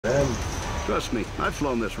Trust me, I've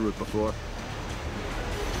flown this route before.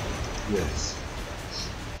 Yes.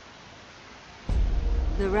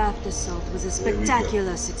 The raft assault was a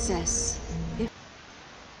spectacular success.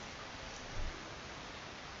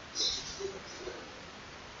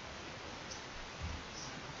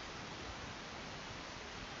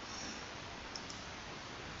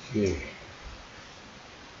 Okay.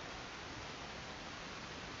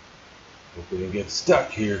 Hope we don't get stuck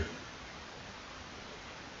here.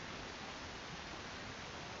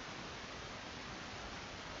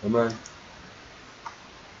 Come on.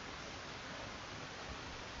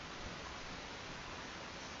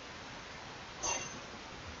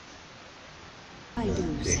 I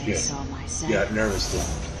do say so myself. Got nervous there.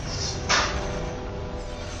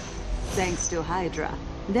 Thanks to Hydra,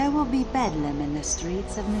 there will be bedlam in the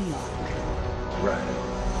streets of New York.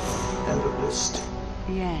 Right. And the list.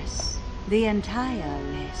 Yes, the entire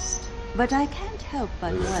list. But I can't help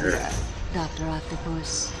but wonder, Dr.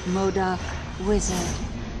 Octopus, MODOK, Wizard,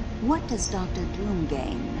 what does Dr. Doom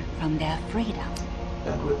gain from their freedom?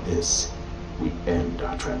 And with this, we end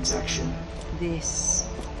our transaction. This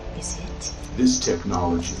is it? This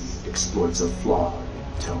technology exploits a flaw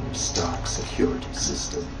in Tony Stark's security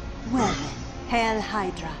system. Well then, hail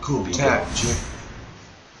Hydra. Cool tack, chick.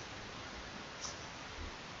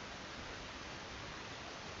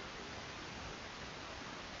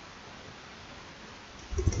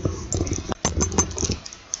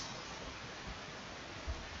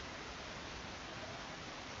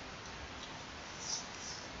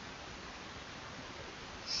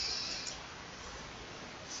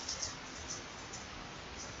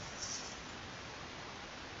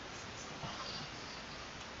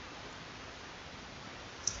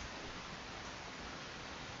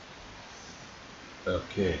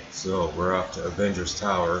 Okay, so we're off to Avengers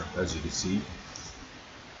Tower, as you can see,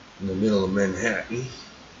 in the middle of Manhattan.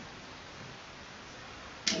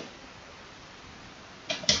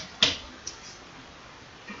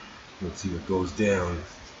 Let's see what goes down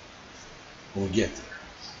when we get there.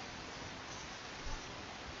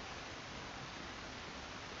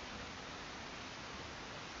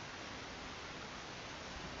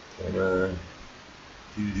 Come on.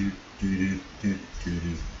 Do do do do do do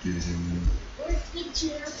do. Where's the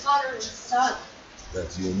Junior Potter's son?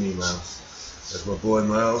 That's you and me, Miles. That's my boy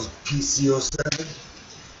Miles, PCO7,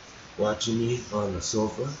 watching me on the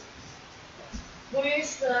sofa.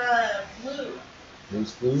 Where's the blue?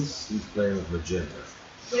 Who's Blues? He's playing with Magenta.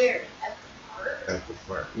 Where? At the park? At the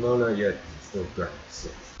park. No, not yet. It's still dark. So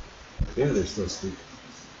maybe they're still sleeping.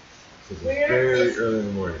 So it's Where very is- early in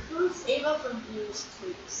the morning. Who's Ava from Blue's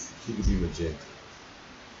Clues? She could be Magenta.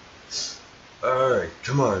 Alright,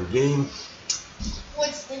 come on, game.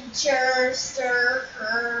 What's the jar, stir,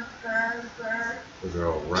 her? Those are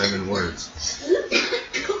all rhyming words.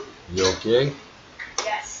 You okay?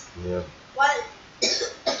 Yes. Yeah. What?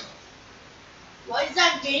 Why is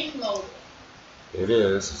that game loading? It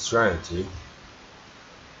is. It's trying to.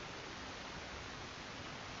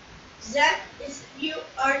 Zach,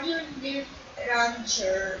 are you new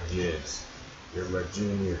launcher? Yes. You're my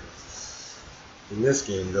junior. In this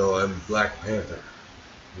game, though, I'm Black Panther.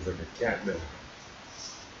 He's like a cat man.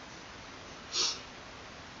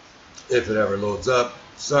 If it ever loads up.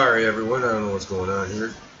 Sorry, everyone. I don't know what's going on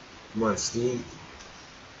here. Come on, Steam.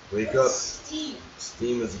 Wake up. Steve.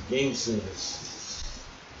 Steam is a game service.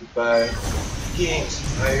 Goodbye. Games.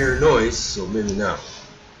 I hear noise, so maybe now.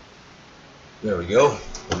 There we go.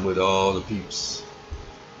 I'm with all the peeps.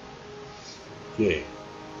 Okay.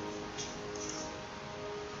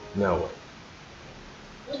 Now what?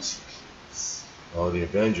 Which piece? All the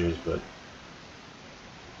Avengers, but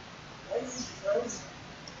Why is he frozen?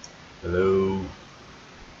 hello.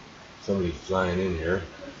 Somebody's flying in here.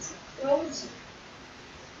 It's frozen.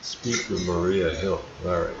 Speak with Maria Hill.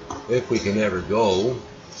 Alright. If we can ever go.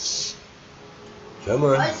 Come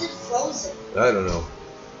on. Why is it frozen? I don't know.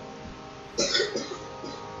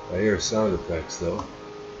 I hear sound effects though.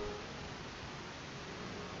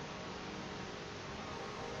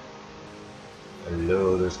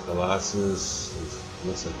 Hello, there's Colossus.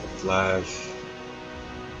 Looks like the Flash.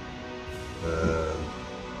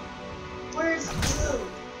 Where's Blue?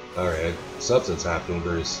 Alright, something's happening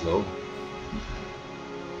very slow.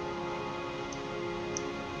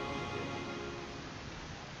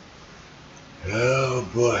 Oh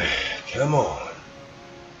boy, come on.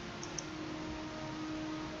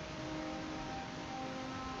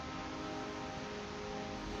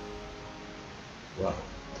 Wow.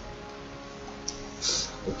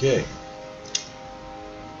 Okay.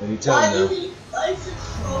 Anytime now. Why is it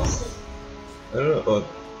frozen? I don't know. Well,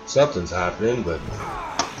 something's happening, but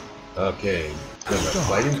okay. Am I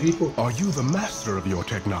fighting people? Are you the master of your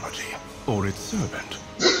technology, or its servant?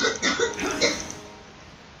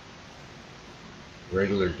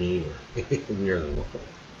 Regular gamer. We are the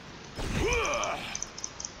one.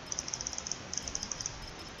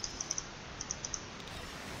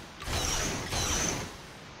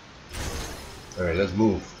 Alright, let's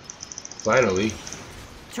move. Finally.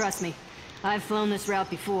 Trust me, I've flown this route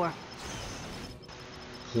before.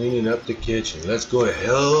 Cleaning up the kitchen. Let's go to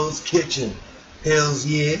Hell's Kitchen. Hell's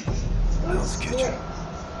yeah. Hell's Kitchen.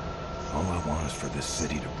 All I want is for this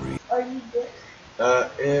city to breathe. Are you good?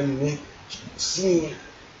 And Nick. See.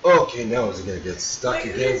 Okay, now is it gonna get stuck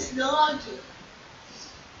Where again? is Noggy?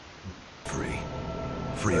 Free.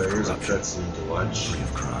 Free of Here's a corruption. cutscene to watch Free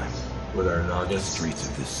of crime. with our The noggins. streets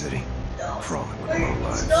of this city. No. Crawling with Where low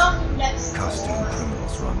is lives. Noggy next Costume door?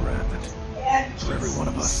 criminals run rampant. And For every one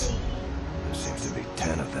of us, Kissy. there seems to be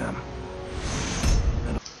 10 of them.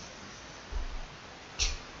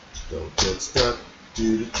 Don't get stuck.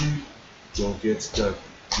 Do-do-do. Don't get stuck.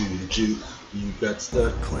 Do-do-do. You got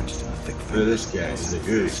stuck. Clenched in the thick Look at this guy. fingers He's of like,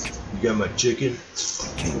 "Hey, Fisk. you got my chicken?"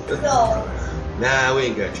 Kingpin. No. Nah, we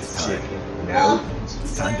ain't got your chicken. No.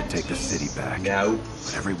 It's time to take the city back. No.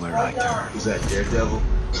 But everywhere I turn, Is that Daredevil?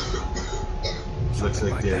 Looks something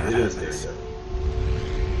like like that it is happens. Daredevil.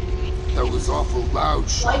 That was awful loud,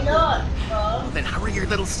 Why Sean. not? Then hurry your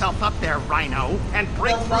little self up there, Rhino, and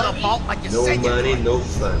break No through the money? vault like you No said you money, would. no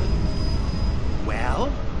fun. Well,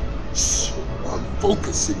 Shh, I'm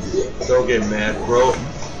focusing here. Don't get mad, bro.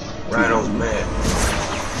 Rhino's mad.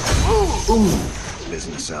 Ooh,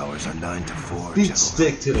 business hours are 9 to 4, beat gentlemen.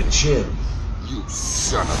 stick to the chin. You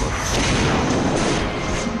son of a...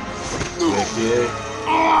 Okay.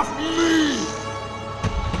 Off me!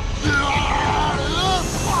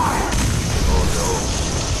 Oh no.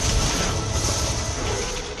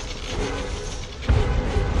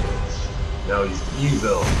 Now he's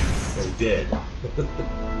evil and dead.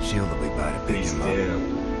 Shield will be by to pick He's him up. down.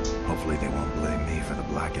 Hopefully they won't blame me for the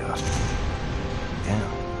blackout.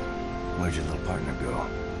 Damn. Where'd your little partner go?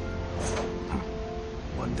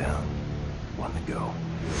 One down. One to go.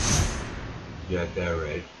 You got that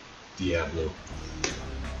right, Diablo.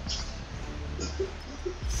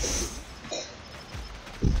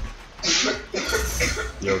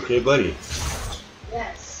 You okay, buddy?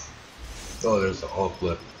 Yes. Oh, there's the Hulk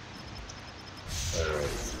flip. Alright.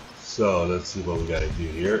 So, let's see what we gotta do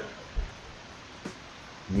here.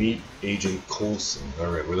 Meet Agent Coulson.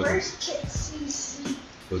 Alright, we're looking. Where's Kissy?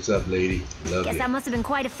 What's up, lady? Love Guess you. that must have been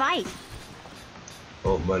quite a fight.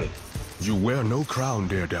 Oh, money. You wear no crown,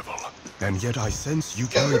 Daredevil, and yet I sense you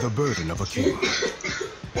carry the burden of a king.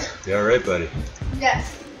 You alright, buddy?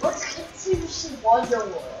 Yes. What's Kissy Wonder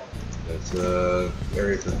World? That's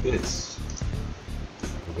area for kids.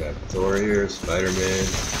 We got Thor here, Spider-Man.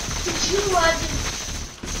 Did you imagine?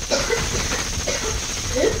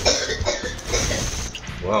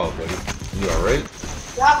 Wow, buddy. You alright?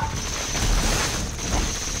 Yup.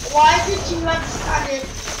 Why did you have started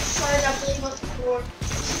up playing with for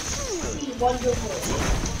Kissy Wonder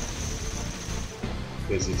World?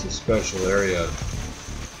 Because it's a special area.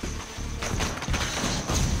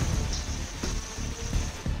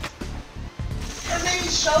 How many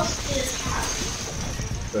shows did it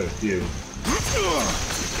have? Quite a few.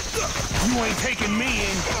 you ain't taking me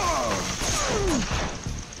in.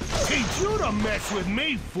 Teach you to mess with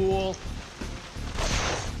me, fool.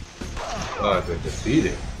 Oh, I've been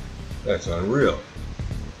defeated. That's unreal.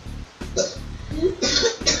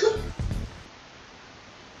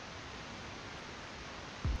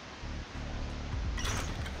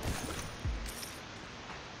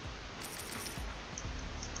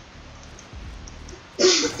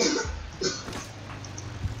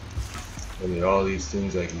 I mean, all these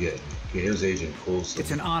things I can get. Okay, here's Agent Coulson.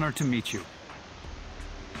 It's an honor to meet you.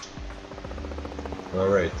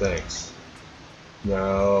 Alright, thanks.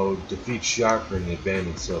 Now, defeat Shocker in the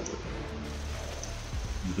abandoned subway.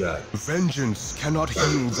 You got it. Vengeance cannot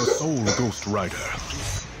heal the soul, Ghost Rider.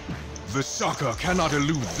 The Shocker cannot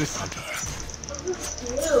elude this hunter.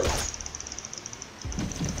 Blue.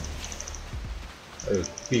 I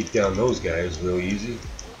beat down those guys real easy.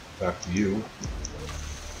 Back to you.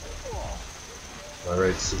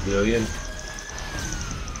 Alright, civilian.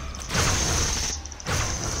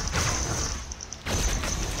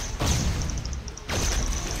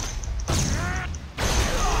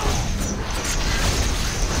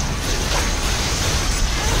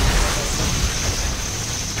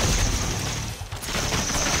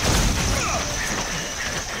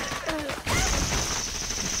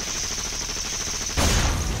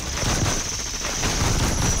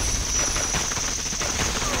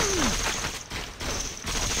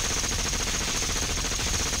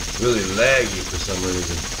 really laggy for some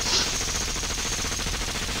reason.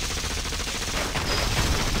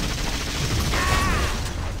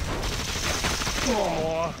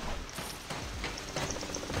 Oh.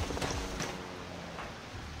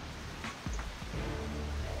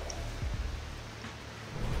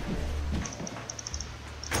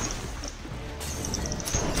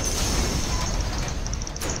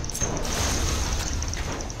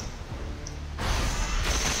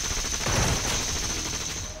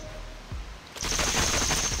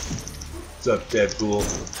 What's up, Deadpool?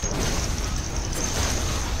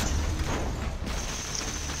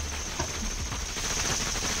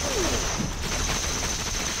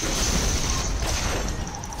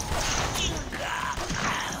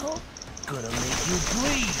 Gonna make you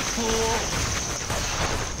bleed, fool.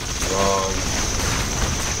 Wrong.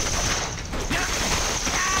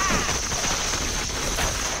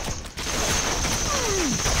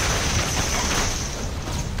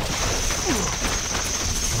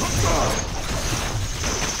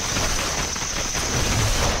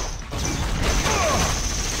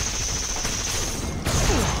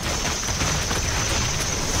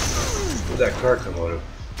 Where'd that car come out of?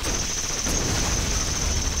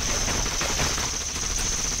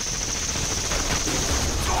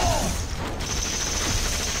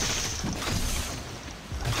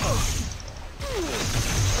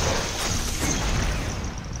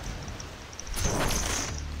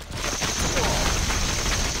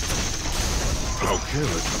 How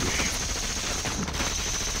careless of me.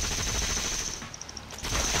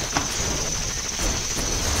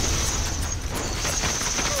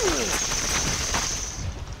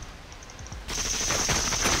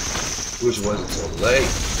 Wish it wasn't so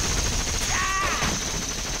late.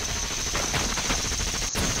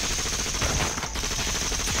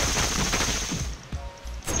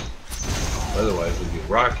 Otherwise, we'd be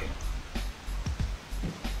rocking.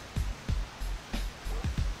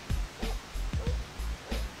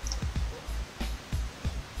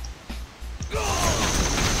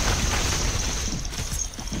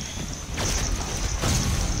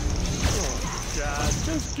 God,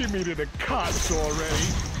 just give me to the cops already.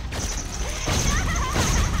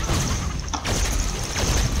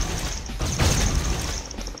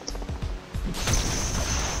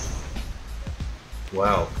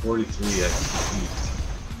 Wow, 43 XP.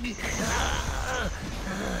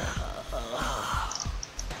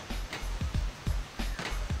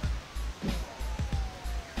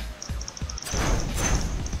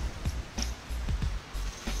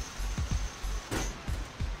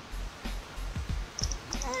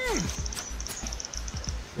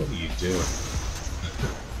 What are you doing?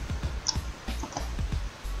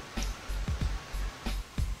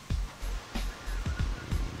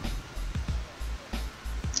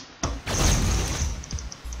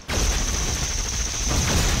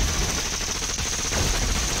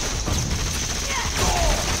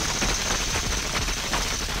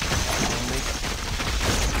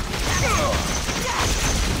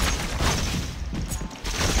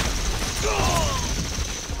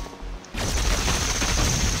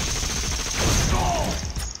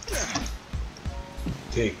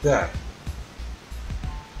 Take that.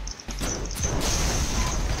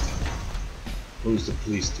 Who's the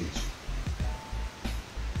police teacher?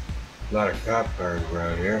 A lot of cop cars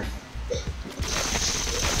around here.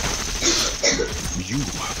 You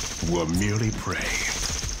were merely prey.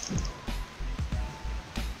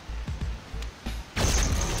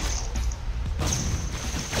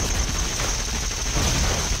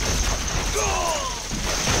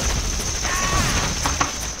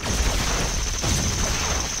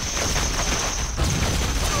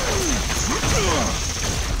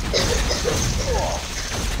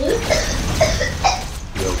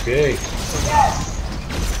 You okay?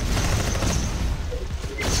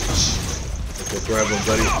 Okay, grab him,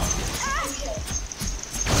 buddy.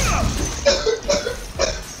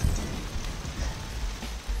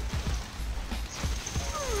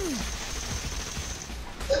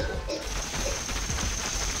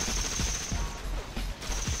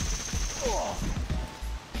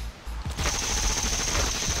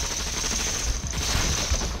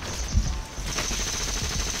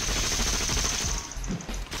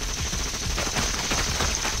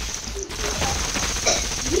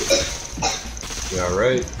 You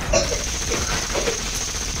alright?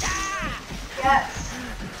 Yes.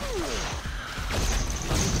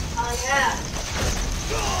 Oh yeah.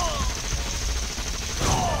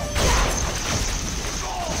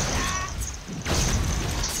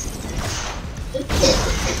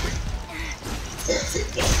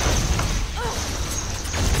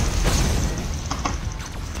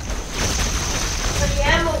 For the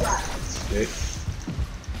ammo left. Okay.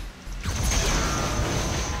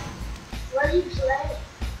 are you playing?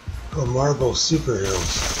 Oh, Marvel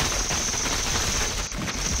Superheroes.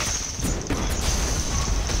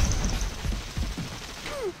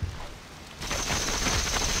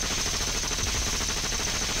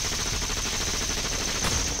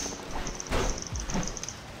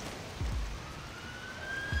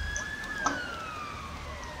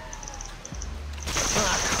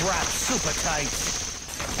 Crap, super tight.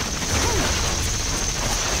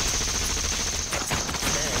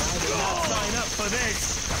 Man, I did not sign up for this.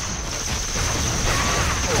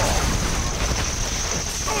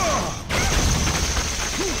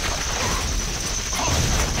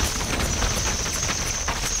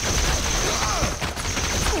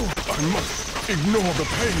 I must ignore the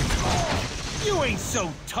pain. You ain't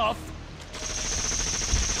so tough.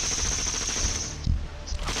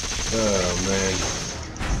 Oh man.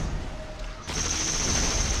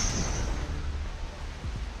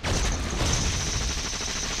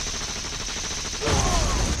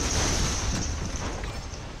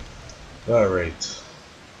 All right.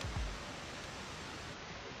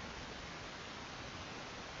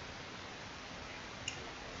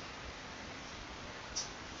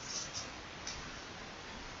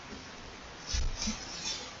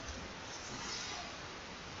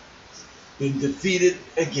 Been defeated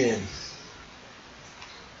again.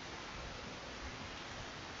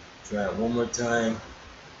 Try it one more time.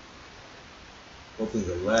 Hopefully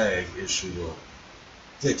the lag issue will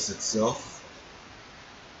fix itself.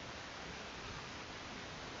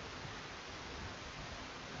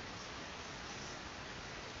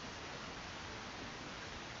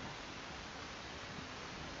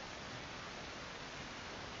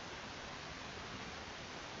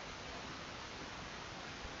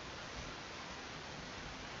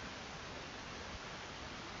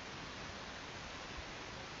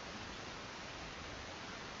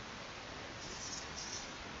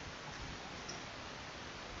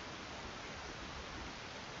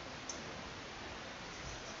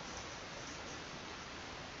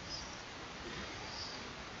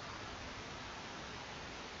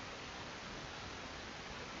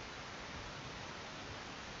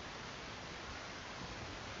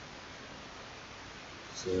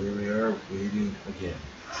 So here we are, waiting again.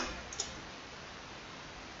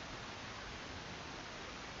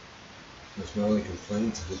 That's my only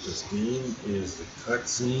complaint with this game is the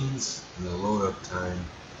cutscenes and the load up time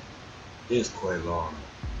is quite long.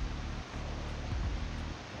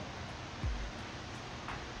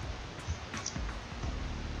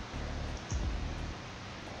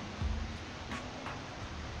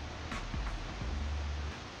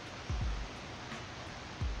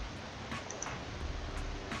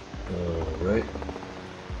 Alright.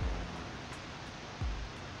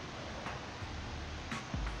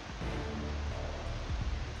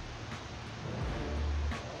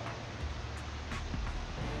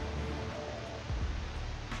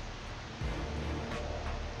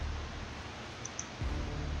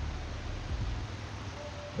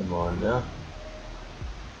 Come on now.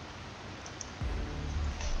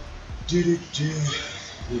 Need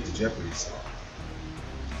the Jeopardy song.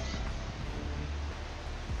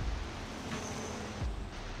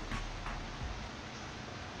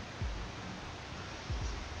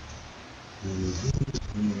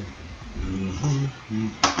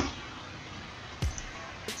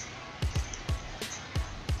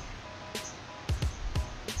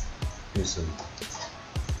 Here's some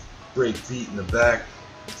break beat in the back.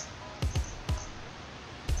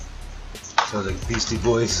 Sounds like Beastie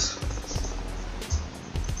Boys.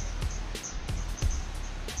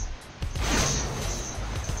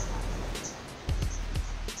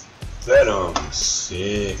 Venom,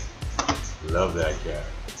 sick. Love that guy.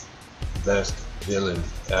 Best villain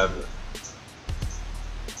ever.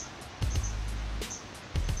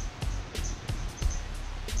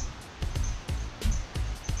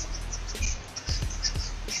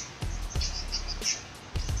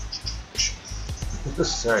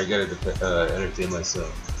 Sorry, I gotta entertain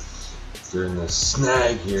myself during the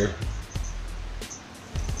snag here.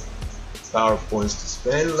 PowerPoints to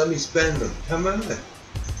spend, let me spend them. Come on.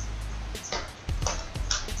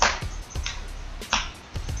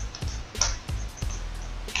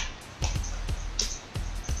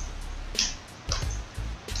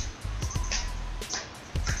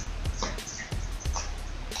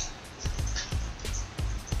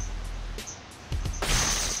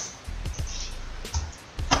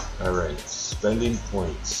 Alright, spending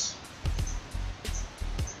points.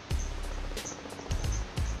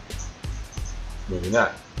 Maybe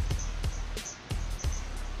not.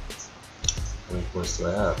 How many points do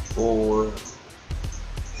I have? 4.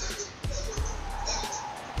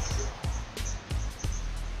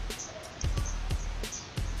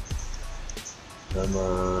 Come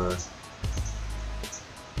on.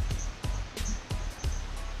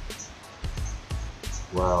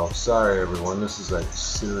 Wow, sorry everyone, this is like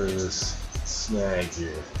serious snag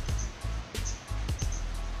here.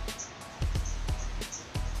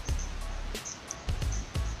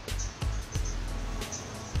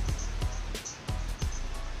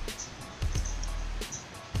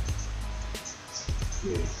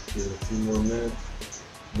 Okay, give it a few more minutes.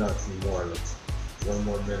 Not a few more, like 1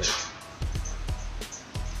 more minute.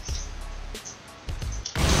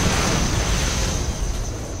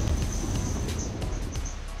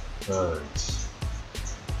 Alright.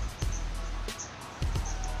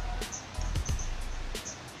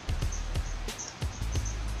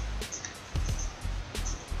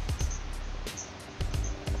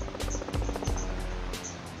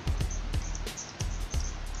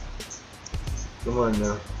 Come on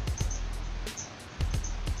now.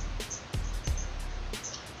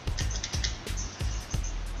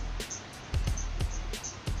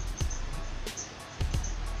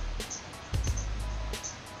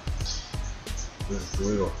 This is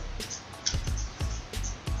brutal.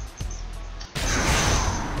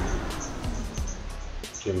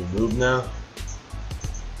 Can we move now?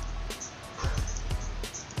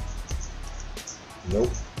 Nope.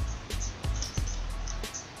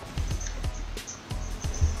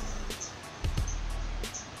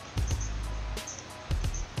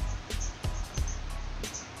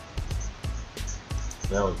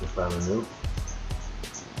 Now we can finally move.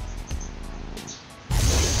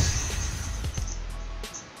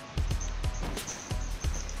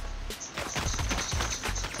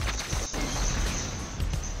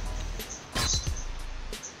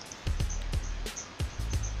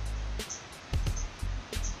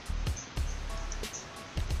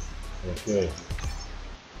 Okay.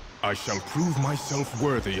 I shall prove myself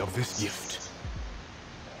worthy of this gift.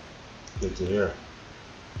 Good to hear.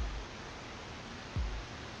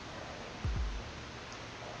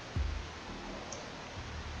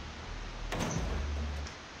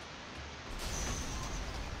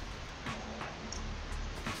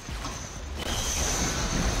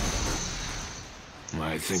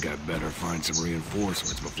 I think I'd better find some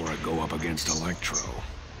reinforcements before I go up against Electro.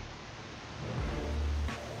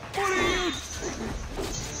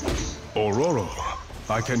 Aurora,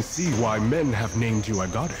 I can see why men have named you a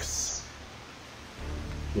goddess.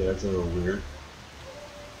 Yeah, that's a little weird.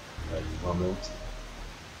 That comment.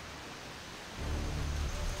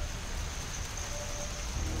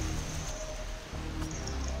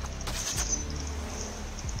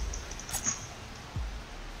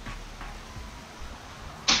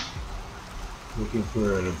 Looking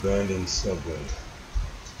for an abandoned subway.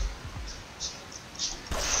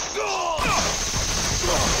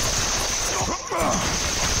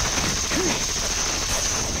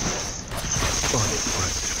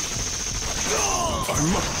 I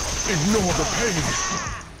must ignore the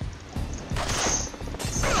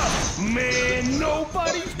pain. Man,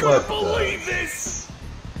 nobody's gonna believe this!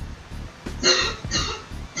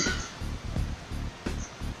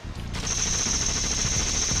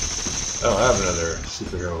 I don't have another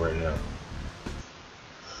superhero right now.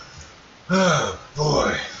 Oh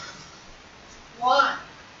boy. What?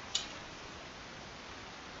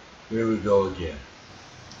 Here we go again.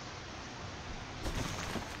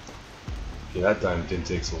 Okay, that time it didn't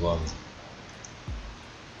take so long.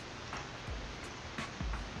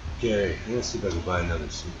 Okay, let's see if I can buy another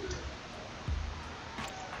superhero.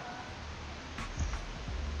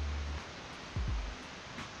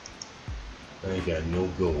 I ain't got no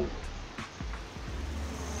gold.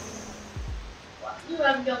 You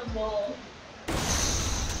have no gold.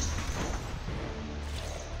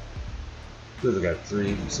 Because I got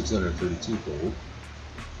 632 gold.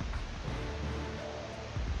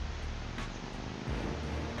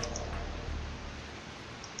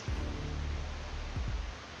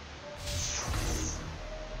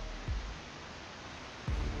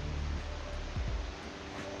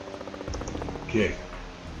 Okay.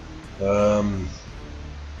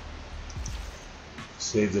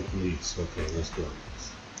 Save the police. Okay, let's go.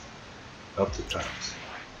 Up the tops.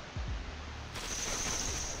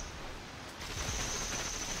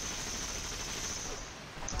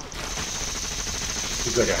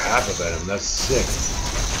 Looks like a half of them. That's sick.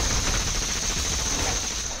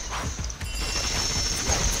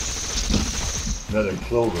 Another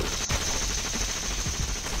clover.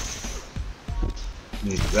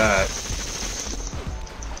 Need that.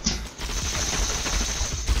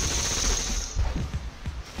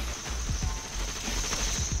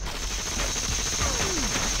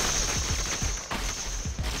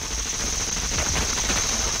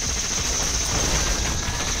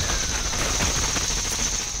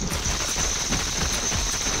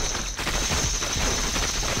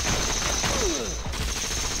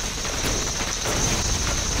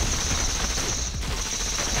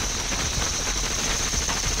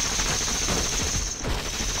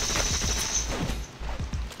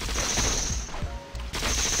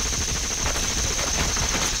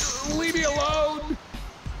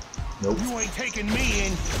 locking me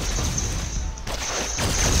in.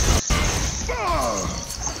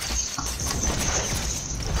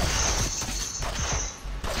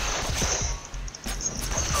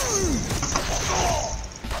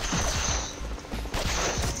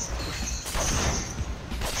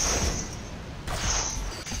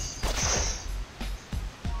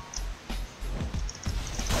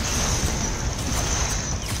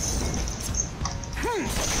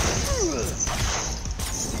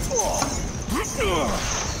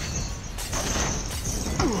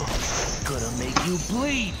 Gonna make you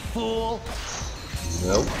bleed, fool.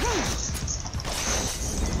 Nope.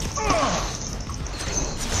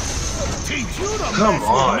 Teach you to Come mess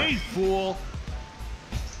on. with me, fool.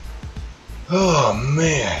 Oh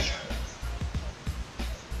man.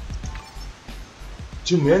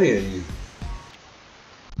 Too many of you.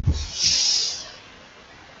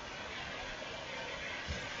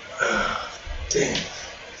 Damn.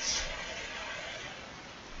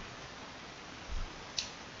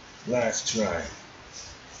 Last try.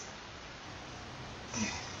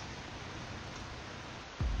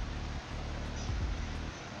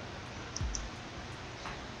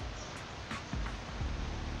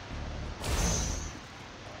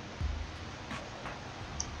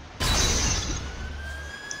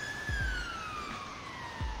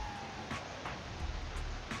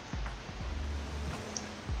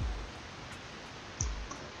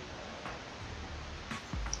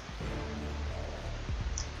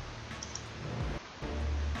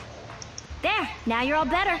 There, now you're all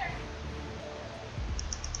better.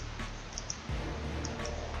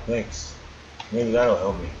 Thanks. Maybe that'll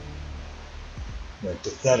help me. My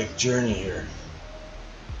pathetic journey here.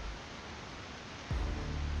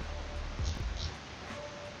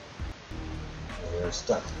 We're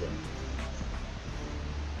stuck again.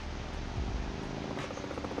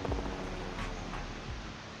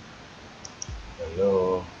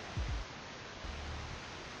 Hello.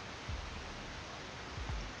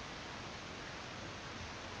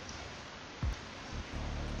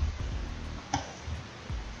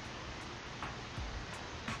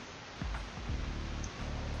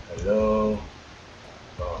 Hello.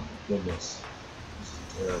 Oh my goodness. This is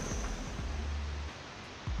terrible.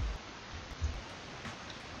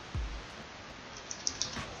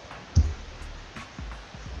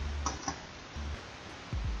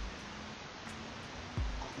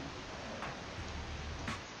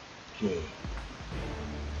 Okay.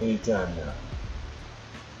 Anytime now.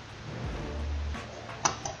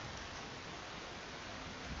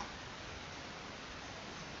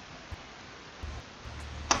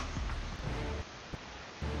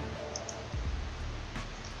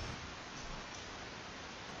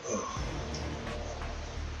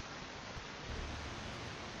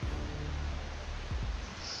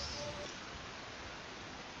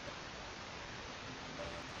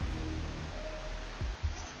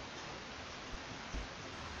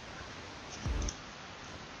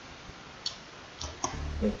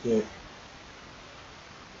 Okay.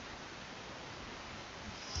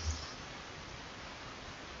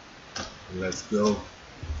 Let's go.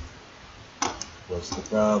 What's the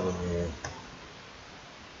problem here?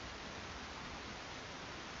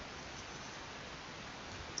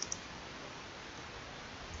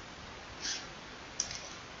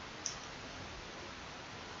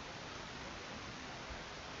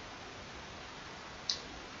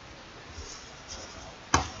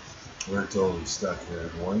 We're totally stuck here,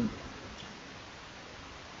 everyone.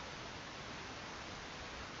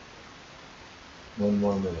 One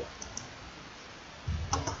more minute.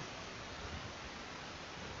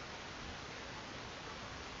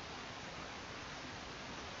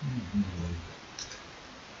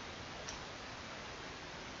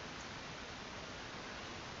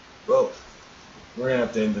 Well, we're gonna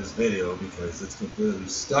have to end this video because it's completely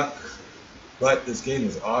stuck. But this game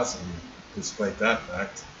is awesome, despite that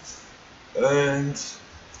fact. And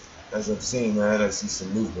as I'm saying that, I see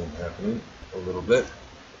some movement happening a little bit.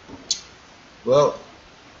 Well,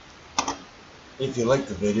 if you like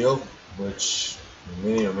the video, which you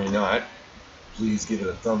may or may not, please give it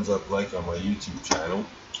a thumbs up like on my YouTube channel.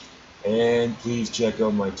 And please check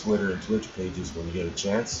out my Twitter and Twitch pages when you get a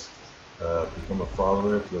chance. Become a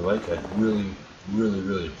follower if you like. I'd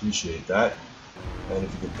really appreciate that. And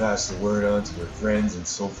if you could pass the word on to your friends and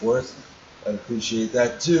so forth, I'd appreciate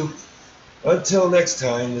that too. Until next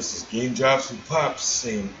time, this is Game Drops with Pops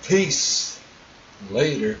saying peace.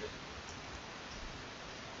 Later.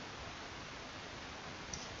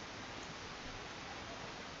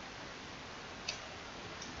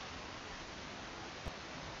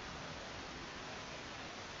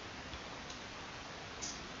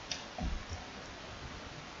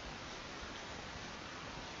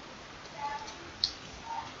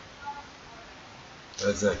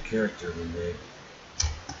 That's that character we made.